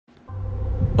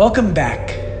Welcome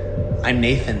back. I'm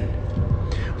Nathan.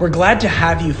 We're glad to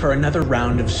have you for another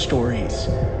round of stories.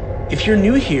 If you're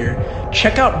new here,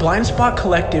 check out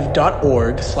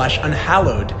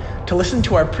blindspotcollective.org/unhallowed to listen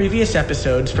to our previous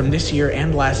episodes from this year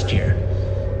and last year.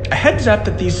 A heads up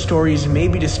that these stories may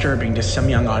be disturbing to some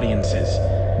young audiences.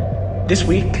 This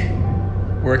week,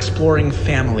 we're exploring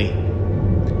family.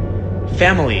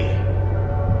 Family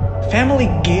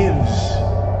gives,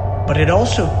 but it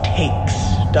also takes,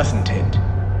 doesn't it?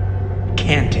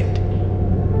 Can't it?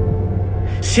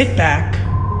 Sit back,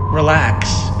 relax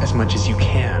as much as you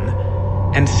can,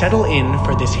 and settle in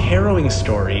for this harrowing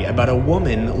story about a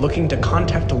woman looking to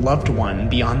contact a loved one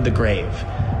beyond the grave.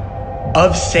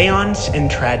 Of Seance and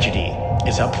Tragedy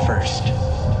is up first.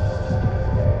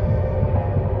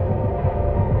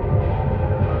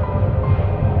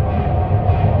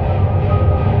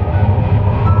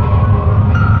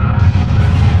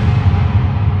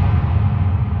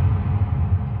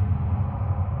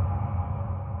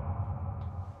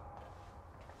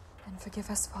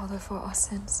 Forgive us, Father, for our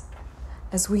sins,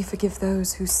 as we forgive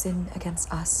those who sin against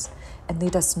us, and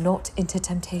lead us not into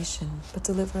temptation, but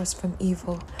deliver us from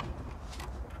evil.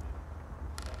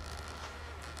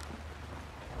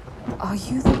 Are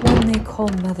you the one they call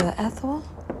Mother Ethel?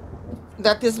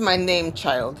 That is my name,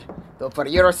 child, though for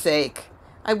your sake,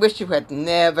 I wish you had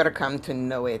never come to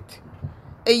know it.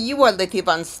 You are Lady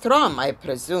von Straum, I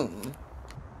presume.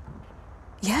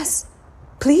 Yes,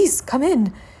 please, come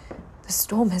in. The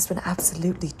storm has been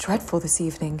absolutely dreadful this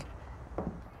evening.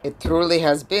 It truly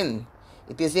has been.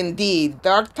 It is indeed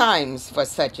dark times for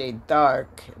such a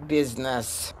dark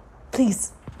business.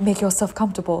 Please, make yourself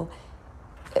comfortable.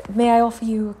 May I offer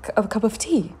you a cup of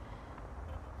tea?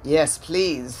 Yes,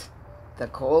 please. The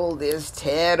cold is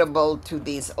terrible to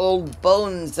these old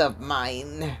bones of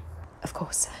mine. Of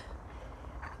course.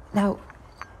 Now,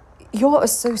 your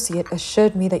associate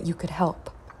assured me that you could help.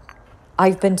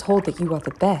 I've been told that you are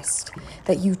the best,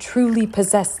 that you truly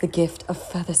possess the gift of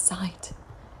further sight.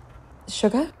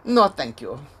 Sugar? No, thank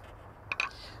you.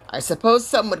 I suppose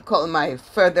some would call my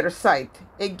further sight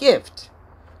a gift,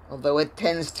 although it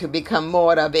tends to become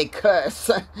more of a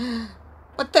curse.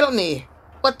 But tell me,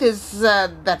 what is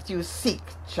that you seek,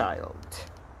 child?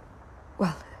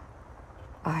 Well,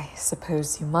 I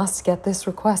suppose you must get this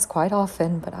request quite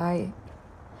often, but I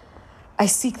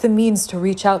seek the means to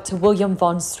reach out to William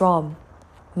von Straum,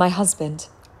 my husband.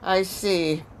 I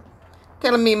see.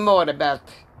 Tell me more about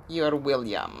your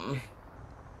William.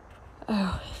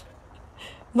 Oh,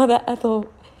 Mother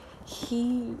Ethel,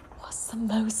 he was the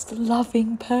most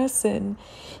loving person.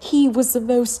 He was the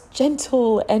most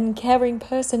gentle and caring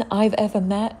person I've ever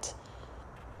met.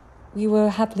 We were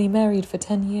happily married for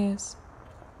 10 years.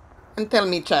 And tell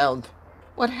me, child,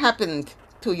 what happened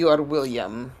to your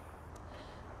William?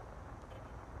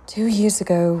 2 years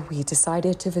ago, we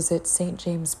decided to visit St.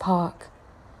 James Park.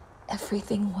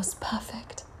 Everything was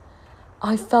perfect.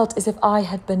 I felt as if I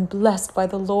had been blessed by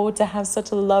the Lord to have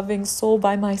such a loving soul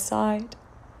by my side.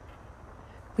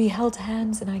 We held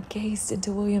hands and I gazed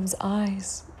into William's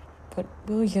eyes. But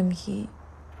William, he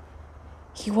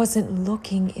wasn't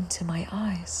looking into my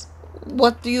eyes.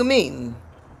 What do you mean?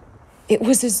 It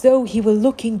was as though he were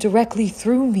looking directly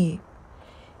through me.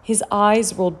 His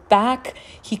eyes rolled back,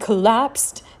 he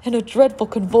collapsed, and a dreadful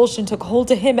convulsion took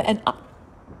hold of him, and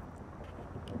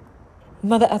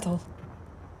Mother Ethel,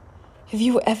 have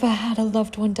you ever had a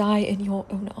loved one die in your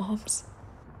own arms?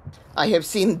 I have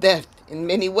seen death in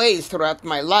many ways throughout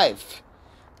my life,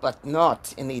 but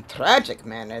not in the tragic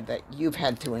manner that you've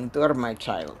had to endure, my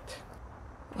child.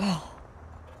 Well,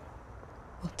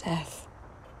 death,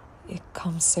 it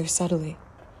comes so subtly.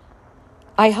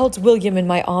 I held William in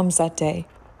my arms that day.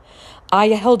 I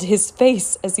held his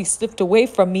face as he slipped away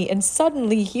from me, and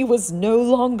suddenly he was no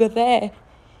longer there.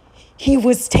 He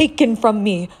was taken from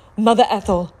me, Mother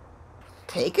Ethel.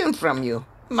 Taken from you?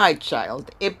 My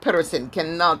child, a person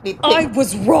cannot be I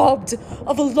was robbed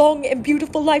of a long and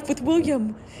beautiful life with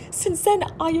William. Since then,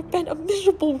 I have been a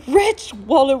miserable wretch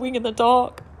wallowing in the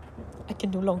dark. I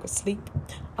can no longer sleep.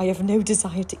 I have no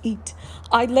desire to eat.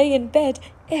 I lay in bed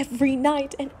every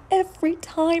night, and every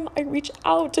time I reach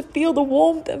out to feel the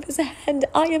warmth of his hand,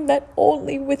 I am met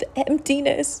only with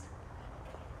emptiness.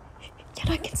 Yet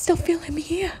I can still feel him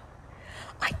here.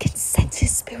 I can sense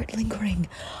his spirit lingering.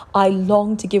 I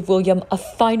long to give William a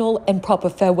final and proper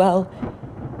farewell.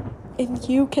 And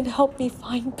you can help me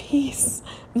find peace,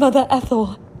 Mother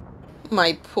Ethel.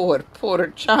 My poor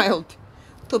child.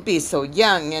 To be so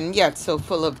young and yet so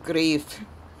full of grief.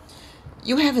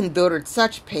 You have endured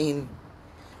such pain.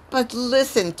 But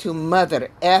listen to Mother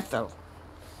Ethel.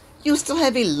 You still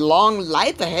have a long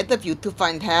life ahead of you to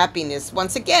find happiness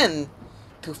once again.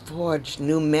 to forge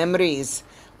new memories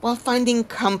while finding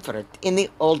comfort in the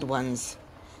old ones.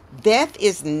 Death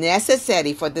is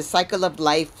necessary for the cycle of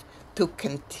life to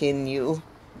continue,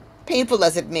 painful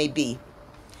as it may be.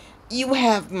 You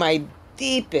have my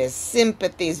deepest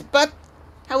sympathies, but,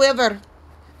 however,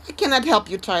 I cannot help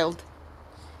you, child.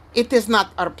 It is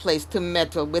not our place to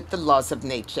meddle with the laws of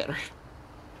nature.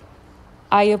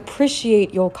 I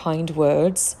appreciate your kind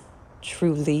words,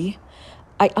 truly.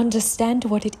 I understand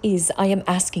what it is I am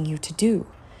asking you to do.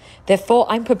 Therefore,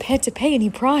 I'm prepared to pay any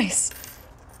price.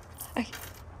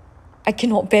 I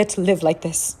cannot bear to live like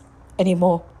this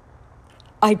anymore.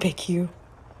 I beg you,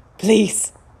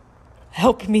 please,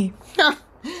 help me.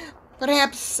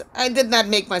 Perhaps I did not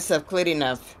make myself clear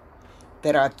enough.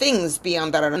 There are things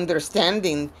beyond our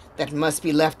understanding that must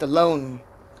be left alone.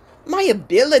 My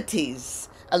abilities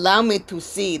allow me to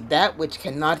see that which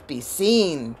cannot be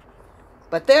seen.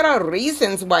 But there are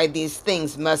reasons why these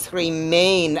things must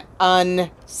remain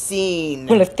unseen.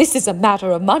 Well, if this is a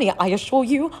matter of money, I assure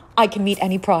you, I can meet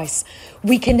any price.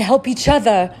 We can help each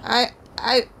other. I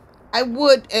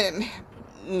would,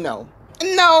 no,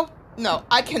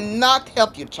 I cannot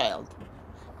help you, child.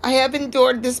 I have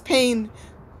endured this pain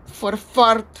for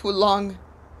far too long.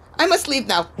 I must leave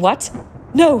now. What?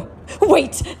 No,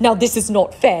 wait, now this is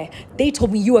not fair. They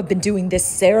told me you have been doing this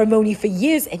ceremony for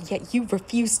years and yet you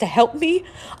refuse to help me?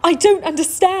 I don't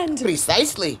understand.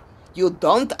 Precisely. You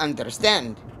don't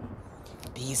understand.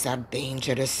 These are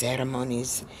dangerous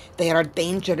ceremonies. They are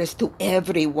dangerous to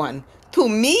everyone. To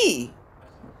me.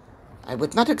 I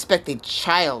would not expect a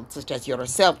child such as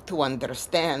yourself to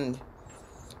understand.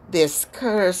 This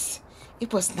curse,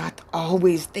 it was not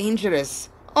always dangerous.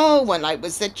 Oh, when I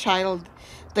was a child,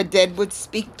 the dead would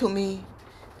speak to me.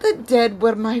 The dead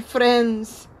were my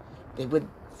friends. They would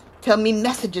tell me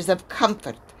messages of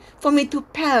comfort for me to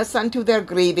pass on to their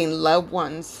grieving loved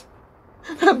ones.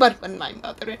 But when my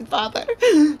mother and father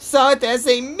saw it as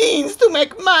a means to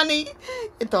make money,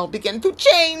 it all began to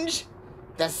change.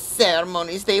 The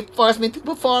ceremonies they forced me to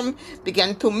perform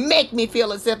began to make me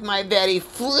feel as if my very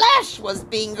flesh was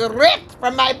being ripped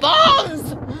from my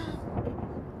bones.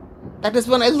 That is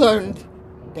when I learned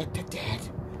that the dead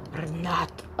are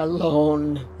not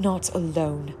alone. Not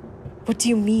alone? What do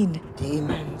you mean?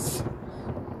 Demons,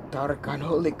 dark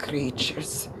unholy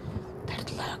creatures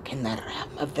that lurk in the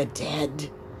realm of the dead.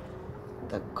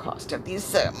 The cost of these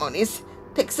ceremonies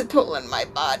takes a toll on my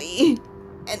body,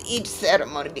 and each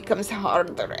ceremony becomes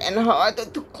harder and harder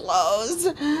to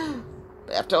close.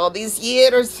 After all these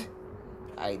years,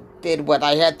 I did what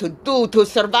I had to do to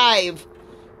survive.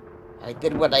 I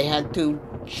did what I had to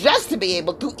just to be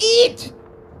able to eat.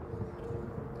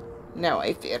 Now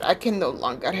I fear I can no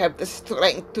longer have the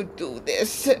strength to do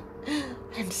this.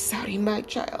 I'm sorry, my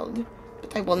child,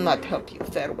 but I will not help you.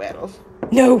 Farewell.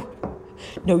 No,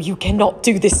 you cannot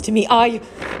do this to me. I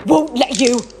won't let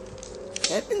you.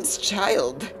 Heavens,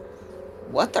 child,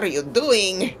 what are you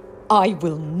doing? I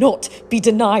will not be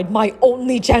denied my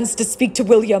only chance to speak to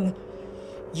William.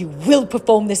 You will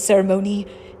perform this ceremony.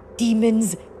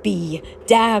 Demons be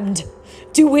damned.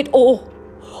 Do it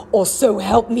or so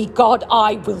help me God,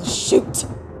 I will shoot.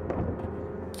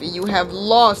 You have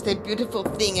lost a beautiful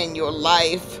thing in your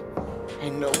life. I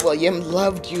know William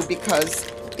loved you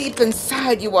because deep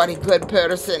inside you are a good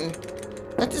person.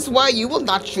 That is why you will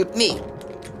not shoot me.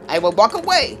 I will walk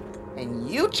away, and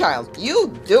you, child,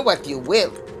 you do what you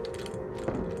will.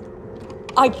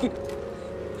 I can't.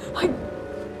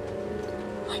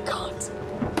 I can't.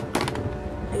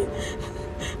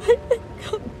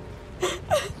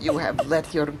 You have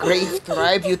let your grief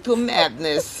drive you to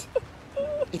madness.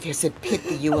 It is a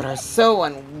pity you are so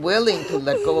unwilling to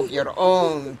let go of your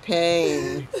own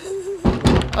pain.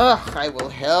 I will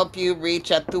help you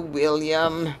reach out to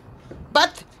William.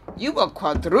 But you will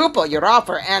quadruple your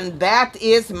offer, and that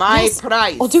is my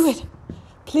price. I'll do it.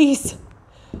 Please.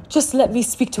 Just let me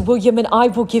speak to William, and I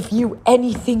will give you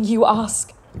anything you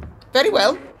ask. Very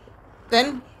well.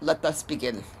 Then let us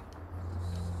begin.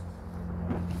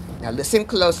 Now listen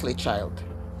closely, child.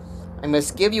 I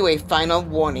must give you a final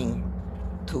warning.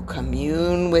 To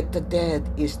commune with the dead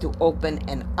is to open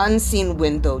an unseen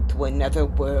window to another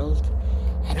world.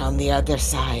 And on the other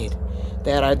side,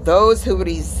 there are those who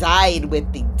reside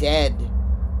with the dead.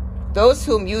 Those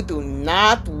whom you do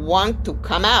not want to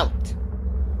come out.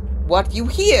 What you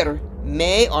hear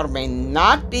may or may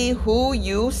not be who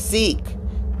you seek.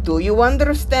 Do you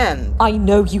understand? I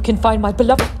know you can find my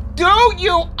beloved. Do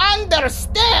you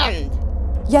understand?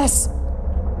 Yes.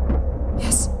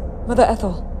 Yes, Mother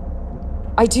Ethel.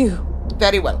 I do.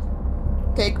 Very well.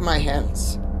 Take my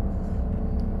hands.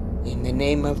 In the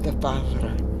name of the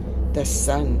Father, the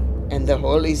Son, and the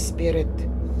Holy Spirit,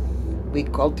 We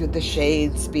call to the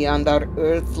shades beyond our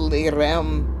earthly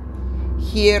realm.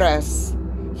 Hear us.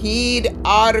 Heed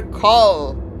our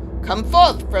call. Come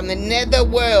forth from the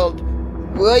netherworld,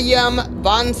 William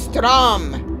von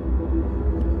Straum.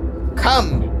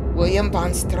 Come, William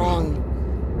von Straum.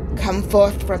 Come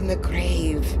forth from the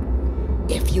grave.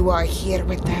 If you are here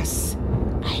with us,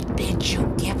 I bid you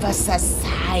give us a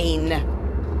sign.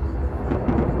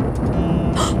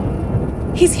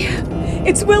 He's here.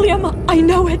 It's William. I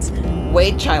know it.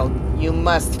 Wait, child. You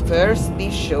must first be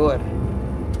sure.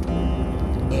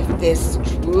 If this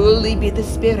truly be the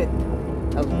spirit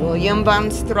of William von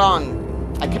Straum,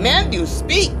 I command you,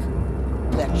 speak.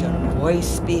 Let your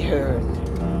voice be heard.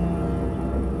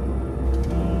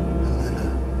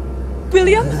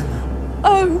 William?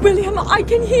 Oh, William, I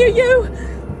can hear you.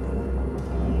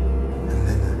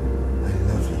 Elena, I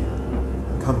love you.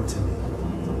 Come to me.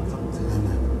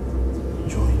 Elena,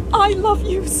 join me. I love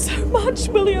you so much,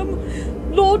 William.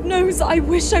 Lord knows I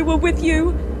wish I were with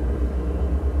you.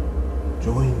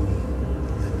 Join me,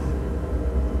 Elena.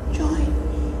 Join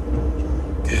me.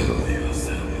 Kill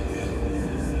yourself.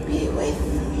 Be with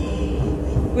me.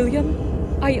 William,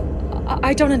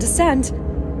 I don't understand.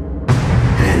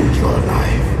 End your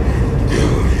life.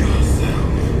 Kill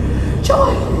yourself.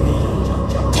 Join me.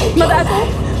 Take Mother your Ethel,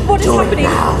 life. what is Join happening?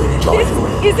 now. Join This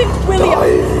now. isn't William.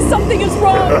 Die. Something is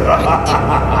wrong.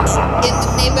 In the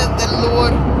name of the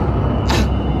Lord,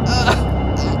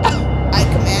 I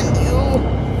command you,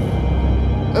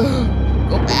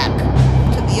 go back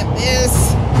to the abyss.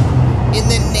 In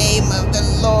the name of the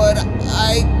Lord,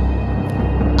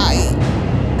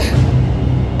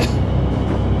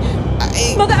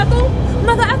 Mother Ethel!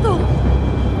 Mother Ethel!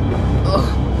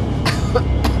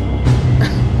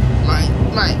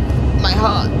 My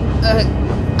heart,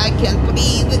 I can't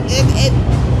breathe.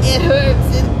 It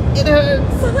hurts. It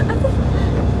hurts. Mother Ethel!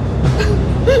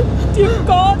 Dear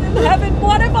God in heaven,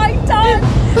 what have I done?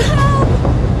 Help!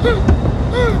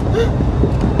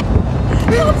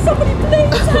 Help, somebody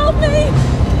please help me!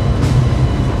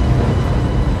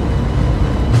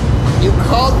 You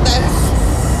called us,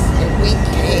 and we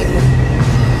came.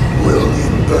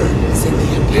 William burns in the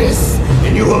abyss,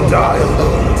 and you will die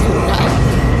alone tonight.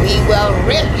 We will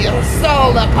rip your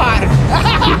soul apart.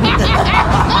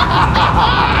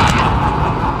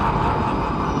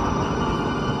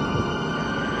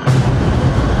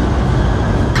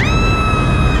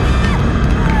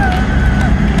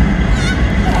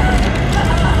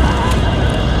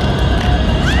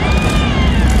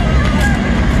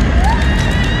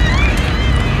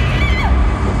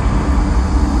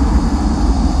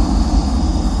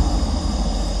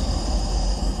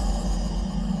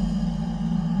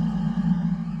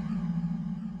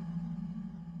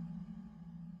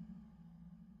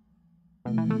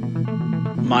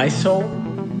 My soul?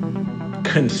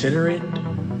 Consider it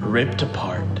ripped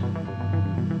apart.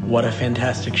 What a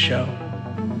fantastic show.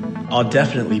 I'll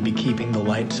definitely be keeping the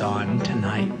lights on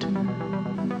tonight.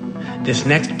 This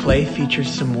next play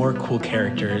features some more cool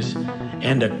characters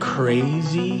and a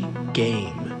crazy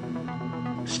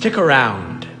game. Stick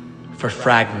around for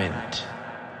Fragment.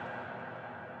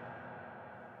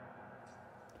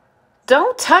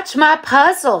 Don't touch my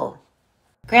puzzle.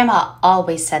 Grandma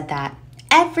always said that.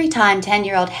 Every time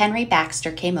 10-year-old Henry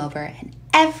Baxter came over, and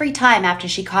every time after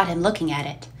she caught him looking at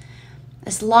it.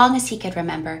 As long as he could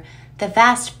remember, the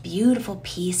vast, beautiful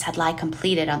piece had lie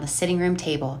completed on the sitting room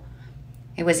table.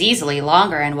 It was easily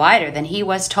longer and wider than he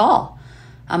was tall,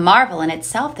 a marvel in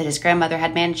itself that his grandmother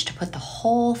had managed to put the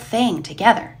whole thing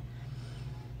together.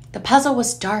 The puzzle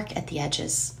was dark at the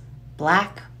edges,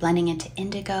 black blending into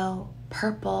indigo,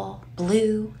 purple,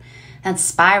 blue, and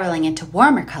spiraling into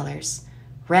warmer colors,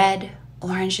 red,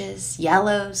 oranges,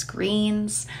 yellows,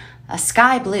 greens, a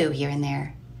sky blue here and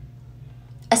there.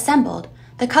 Assembled,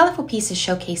 the colorful pieces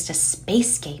showcased a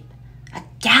spacescape, a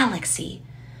galaxy,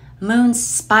 moons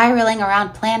spiraling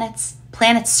around planets,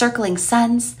 planets circling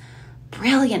suns,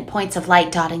 brilliant points of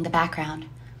light dotting the background.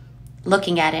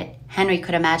 Looking at it, Henry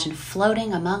could imagine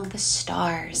floating among the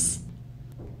stars.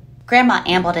 Grandma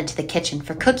ambled into the kitchen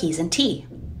for cookies and tea.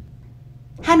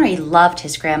 Henry loved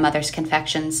his grandmother's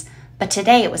confections, but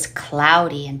today it was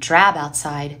cloudy and drab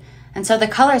outside, and so the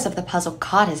colors of the puzzle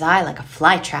caught his eye like a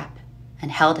flytrap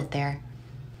and held it there.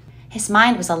 His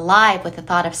mind was alive with the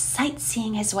thought of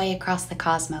sightseeing his way across the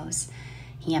cosmos.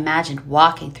 He imagined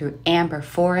walking through amber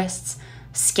forests,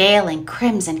 scaling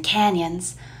crimson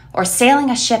canyons, or sailing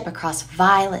a ship across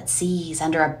violet seas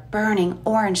under a burning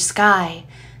orange sky.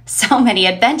 So many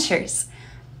adventures!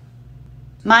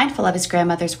 Mindful of his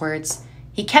grandmother's words,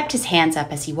 he kept his hands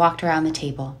up as he walked around the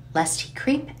table, lest he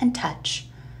creep and touch.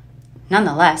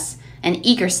 Nonetheless, An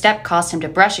eager step caused him to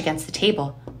brush against the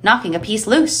table, knocking a piece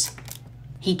loose.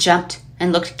 He jumped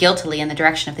and looked guiltily in the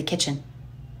direction of the kitchen.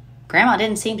 Grandma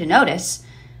didn't seem to notice.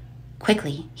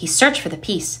 Quickly, he searched for the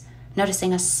piece,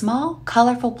 noticing a small,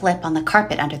 colorful blip on the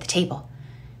carpet under the table.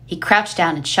 He crouched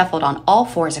down and shuffled on all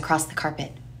fours across the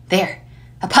carpet. There,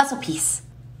 a puzzle piece.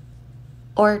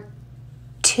 Or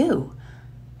two.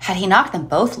 Had he knocked them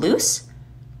both loose?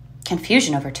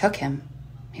 Confusion overtook him.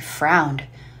 He frowned.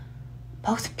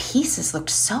 Both pieces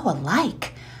looked so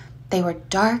alike. They were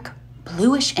dark,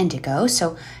 bluish indigo,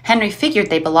 so Henry figured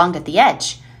they belonged at the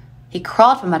edge. He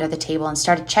crawled from under the table and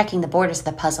started checking the borders of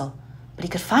the puzzle, but he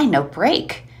could find no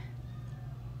break.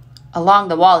 Along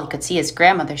the wall, he could see his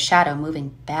grandmother's shadow moving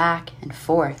back and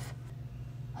forth.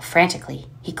 Frantically,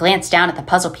 he glanced down at the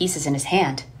puzzle pieces in his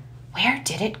hand. Where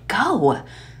did it go?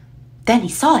 Then he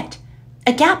saw it,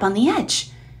 a gap on the edge.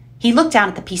 He looked down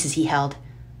at the pieces he held.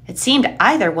 It seemed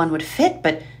either one would fit,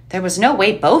 but there was no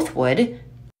way both would.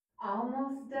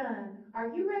 Almost done. Are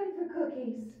you ready for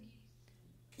cookies?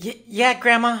 Yeah,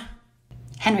 Grandma.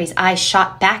 Henry's eyes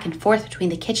shot back and forth between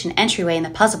the kitchen entryway and the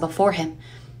puzzle before him.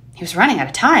 He was running out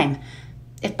of time.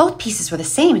 If both pieces were the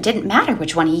same, it didn't matter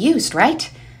which one he used, right?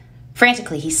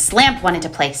 Frantically, he slammed one into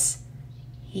place.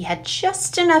 He had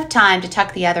just enough time to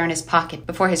tuck the other in his pocket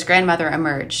before his grandmother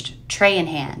emerged, tray in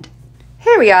hand.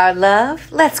 Here we are,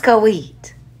 love. Let's go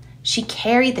eat. She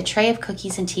carried the tray of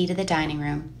cookies and tea to the dining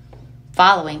room.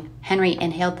 Following, Henry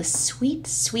inhaled the sweet,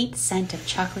 sweet scent of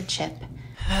chocolate chip.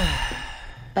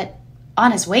 But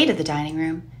on his way to the dining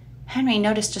room, Henry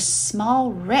noticed a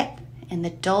small rip in the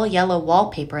dull yellow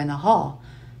wallpaper in the hall.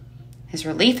 His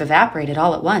relief evaporated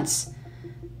all at once.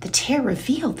 The tear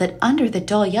revealed that under the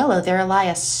dull yellow there lay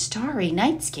a starry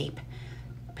nightscape.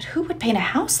 But who would paint a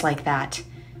house like that?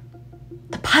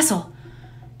 The puzzle.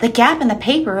 The gap in the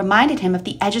paper reminded him of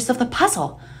the edges of the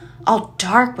puzzle, all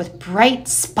dark with bright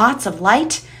spots of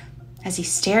light. As he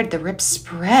stared, the rip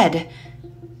spread.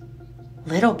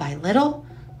 Little by little,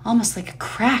 almost like a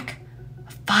crack,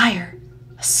 a fire,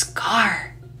 a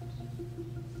scar.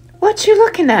 What you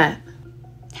looking at?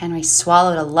 Henry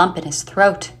swallowed a lump in his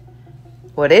throat.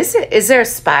 What is it? Is there a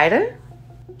spider?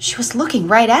 She was looking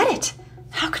right at it.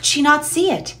 How could she not see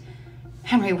it?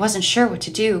 Henry wasn't sure what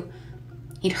to do.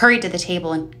 He'd hurried to the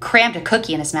table and crammed a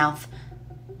cookie in his mouth.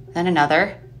 Then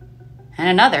another, and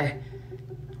another.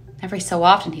 Every so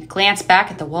often he'd glance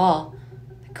back at the wall.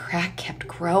 The crack kept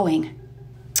growing.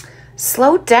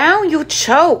 Slow down, you'll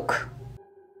choke.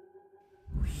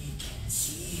 We can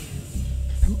see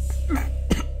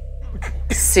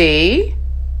See?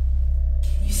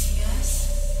 Can you see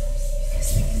us?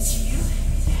 Because we can see you.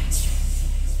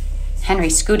 Henry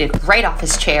scooted right off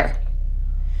his chair.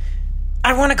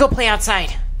 I want to go play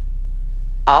outside.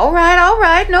 All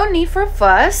right. No need for a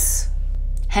fuss.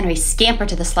 Henry scampered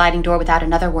to the sliding door without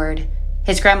another word,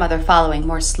 his grandmother following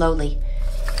more slowly.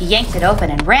 He yanked it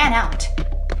open and ran out.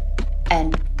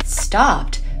 And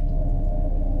stopped.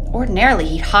 Ordinarily,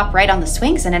 he'd hop right on the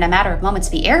swings and in a matter of moments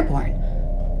be airborne.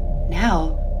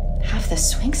 Now, half the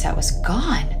swing set was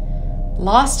gone,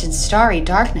 lost in starry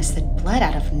darkness that bled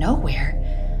out of nowhere.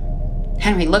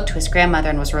 Henry looked to his grandmother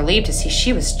and was relieved to see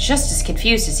she was just as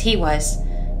confused as he was.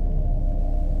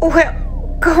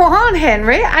 Well, go on,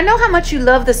 Henry. I know how much you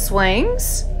love the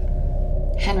swings.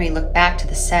 Henry looked back to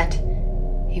the set.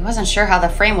 He wasn't sure how the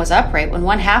frame was upright when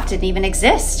one half didn't even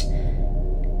exist.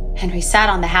 Henry sat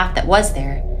on the half that was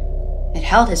there. It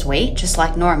held his weight, just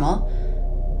like normal.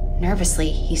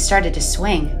 Nervously, he started to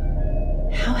swing.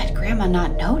 How had Grandma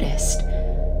not noticed?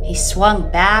 He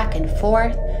swung back and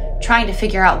forth, trying to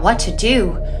figure out what to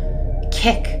do.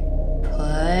 Kick,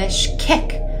 push,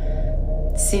 kick.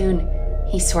 Soon,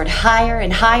 he soared higher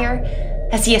and higher.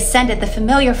 As he ascended, the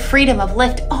familiar freedom of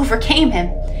lift overcame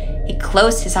him. He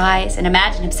closed his eyes and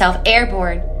imagined himself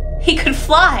airborne. He could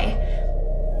fly.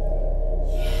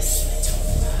 Yes, little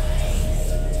fly.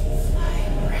 Fly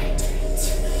right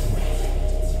into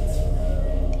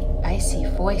The icy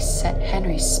voice set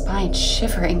Henry's spine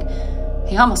shivering.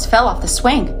 He almost fell off the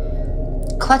swing.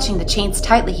 Clutching the chains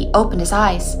tightly, he opened his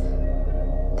eyes.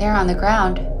 There on the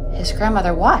ground, his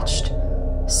grandmother watched,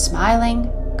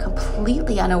 smiling,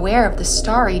 completely unaware of the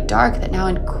starry dark that now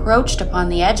encroached upon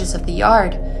the edges of the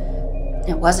yard.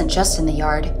 It wasn't just in the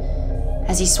yard.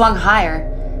 As he swung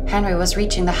higher, Henry was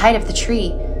reaching the height of the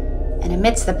tree, and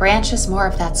amidst the branches more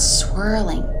of that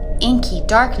swirling, inky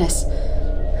darkness.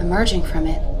 Emerging from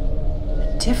it,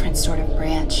 a different sort of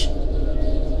branch.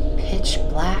 Pitch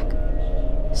black,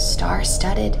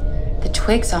 star-studded, the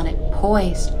twigs on it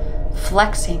poised,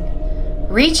 flexing,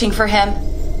 reaching for him.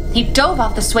 He dove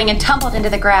off the swing and tumbled into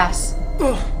the grass.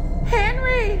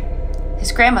 Henry!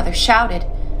 His grandmother shouted.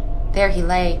 There he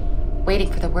lay,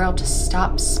 waiting for the world to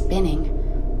stop spinning.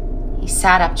 He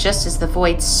sat up just as the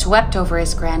void swept over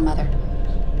his grandmother.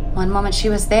 One moment she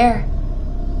was there,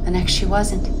 the next she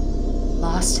wasn't,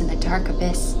 lost in the dark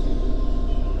abyss.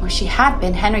 Where she had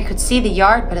been, Henry could see the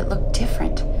yard, but it looked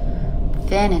different.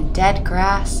 Thin and dead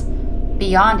grass.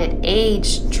 Beyond it,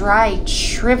 aged, dry,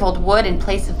 shriveled wood in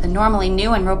place of the normally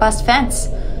new and robust fence.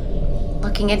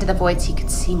 Looking into the voids, he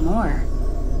could see more.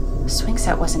 The swing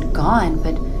set wasn't gone,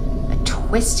 but a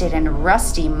twisted and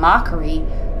rusty mockery,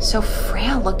 so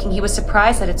frail-looking he was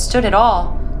surprised that it stood at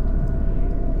all.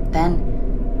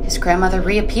 Then his grandmother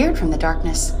reappeared from the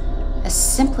darkness, as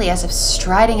simply as if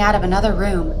striding out of another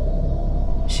room.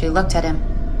 She looked at him.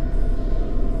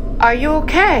 Are you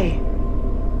okay?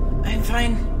 I'm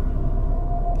fine.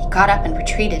 He got up and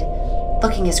retreated,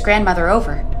 looking his grandmother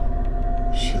over.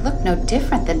 She looked no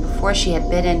different than before she had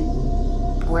been in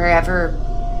whatever.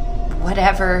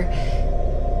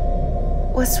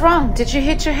 What's wrong? Did you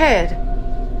hit your head?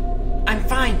 I'm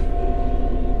fine.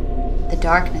 The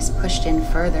darkness pushed in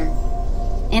further.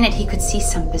 In it, he could see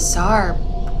some bizarre,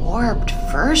 warped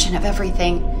version of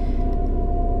everything.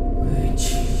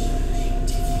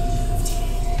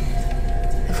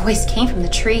 The voice came from the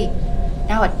tree,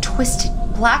 now a twisted,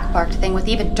 black-barked thing with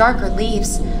even darker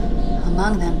leaves.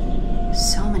 Among them,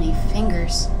 so many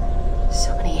fingers,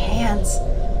 so many hands.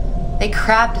 They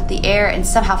crabbed at the air and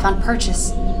somehow found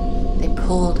purchase. They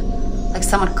pulled, like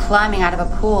someone climbing out of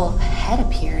a pool. A head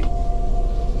appeared.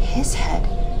 His head,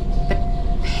 but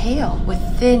pale, with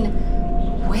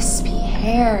thin, wispy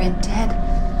hair and dead,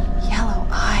 yellow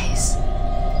eyes.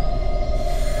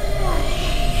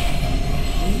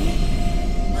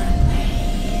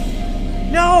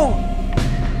 No!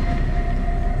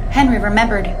 Henry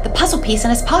remembered the puzzle piece in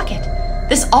his pocket.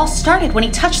 This all started when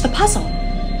he touched the puzzle.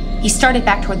 He started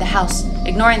back toward the house,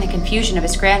 ignoring the confusion of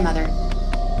his grandmother.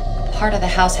 Part of the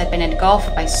house had been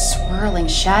engulfed by swirling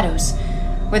shadows.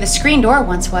 Where the screen door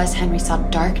once was, Henry saw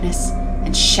darkness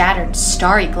and shattered,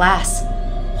 starry glass.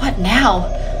 What now?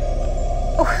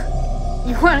 Oh,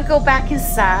 you want to go back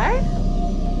inside?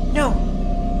 No.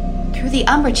 Through the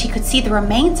umbrage, he could see the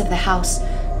remains of the house,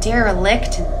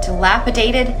 derelict and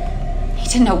dilapidated. He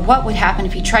didn't know what would happen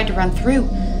if he tried to run through.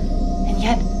 And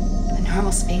yet, the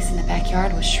normal space in the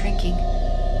backyard was shrinking.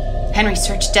 Henry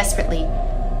searched desperately.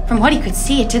 From what he could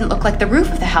see, it didn't look like the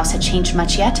roof of the house had changed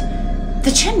much yet.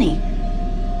 The chimney.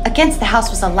 Against the house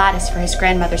was a lattice for his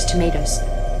grandmother's tomatoes.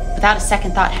 Without a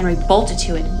second thought, Henry bolted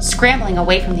to it, scrambling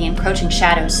away from the encroaching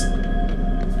shadows.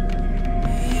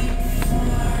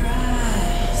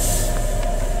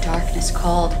 Darkness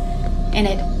called. In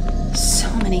it,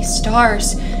 so many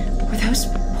stars. Were those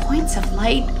points of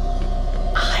light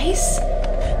eyes?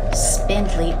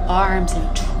 Spindly arms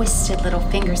and twisted little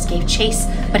fingers gave chase,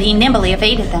 but he nimbly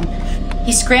evaded them.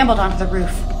 He scrambled onto the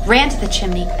roof, ran to the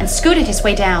chimney, and scooted his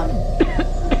way down.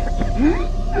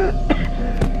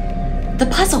 The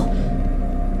puzzle!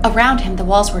 Around him, the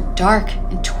walls were dark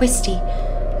and twisty.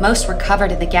 Most were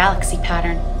covered in the galaxy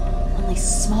pattern. Only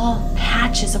small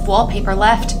patches of wallpaper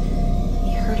left.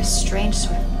 He heard a strange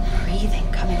sort of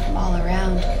breathing coming from all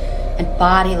around, and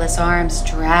bodiless arms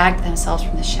dragged themselves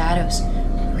from the shadows,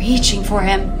 reaching for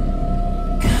him.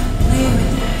 Can't play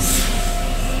with this.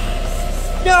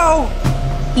 No!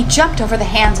 He jumped over the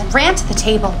hands and ran to the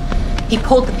table. He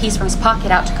pulled the piece from his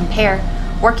pocket out to compare,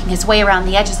 working his way around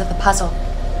the edges of the puzzle.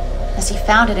 As he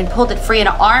found it and pulled it free, an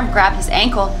arm grabbed his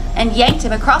ankle and yanked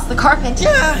him across the carpet.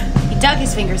 He dug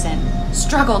his fingers in,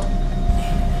 struggled.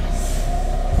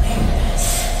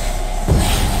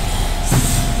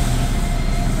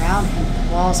 Around him,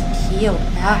 the walls peeled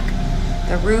back.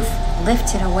 The roof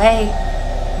lifted away,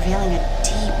 revealing a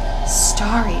deep,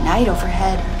 starry night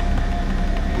overhead.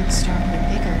 One star grew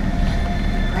bigger,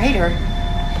 brighter,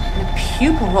 and a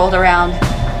pupil rolled around,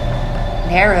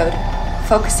 narrowed,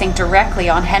 focusing directly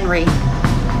on Henry.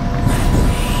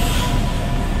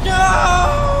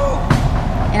 No!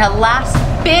 In a last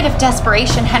bit of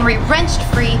desperation, Henry wrenched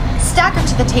free, staggered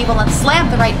to the table, and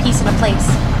slammed the right piece into place.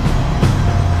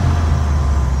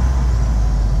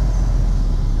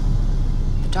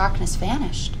 The darkness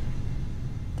vanished.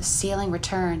 The ceiling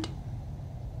returned.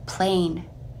 Plain,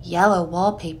 yellow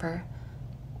wallpaper.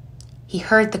 He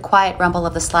heard the quiet rumble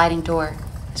of the sliding door.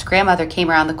 His grandmother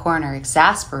came around the corner,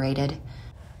 exasperated.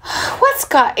 What's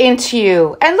got into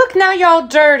you? And look, now you're all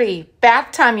dirty.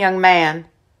 Bath time, young man.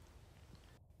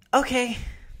 Okay.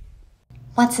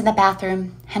 Once in the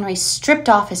bathroom, Henry stripped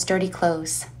off his dirty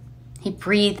clothes. He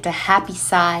breathed a happy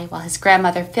sigh while his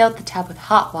grandmother filled the tub with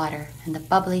hot water and the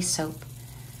bubbly soap.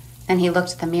 Then he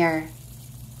looked at the mirror.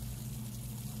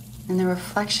 In the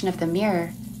reflection of the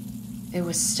mirror, it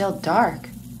was still dark,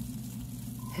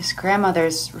 his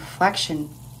grandmother's reflection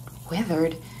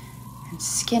withered and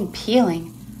skin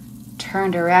peeling,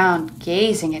 turned around,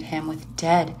 gazing at him with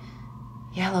dead,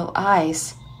 yellow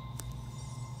eyes.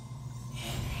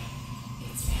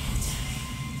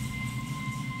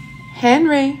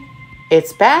 Henry,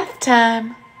 it's bath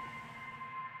time.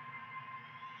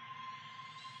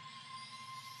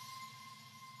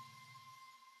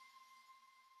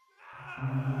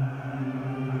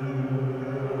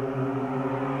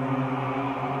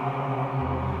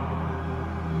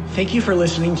 Thank you for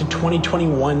listening to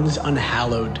 2021's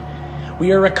Unhallowed.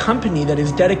 We are a company that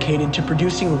is dedicated to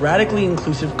producing radically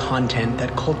inclusive content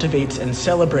that cultivates and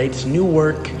celebrates new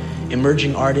work,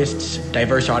 emerging artists,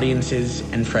 diverse audiences,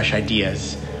 and fresh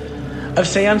ideas. Of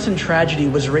Seance and Tragedy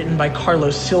was written by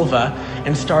Carlos Silva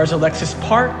and stars Alexis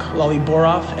Park, Lolly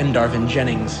Boroff, and Darvin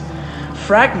Jennings.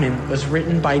 Fragment was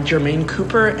written by Jermane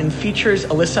Cooper and features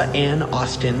Alyssa Ann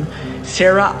Austin,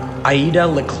 Sarah Aida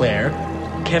LeClair,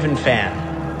 Kevin Phan.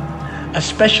 A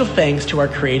special thanks to our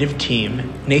creative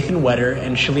team, Nathan Wetter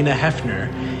and Shalina Hefner,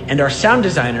 and our sound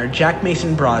designer, Jack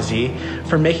Mason Brazzi,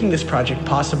 for making this project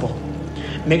possible.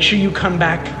 Make sure you come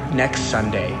back next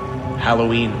Sunday,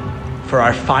 Halloween, for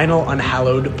our final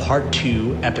Unhallowed Part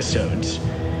 2 episodes.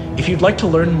 If you'd like to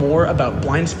learn more about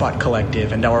Blindspot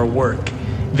Collective and our work,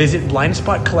 visit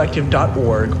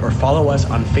blindspotcollective.org or follow us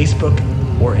on Facebook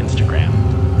or Instagram.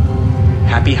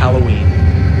 Happy Halloween.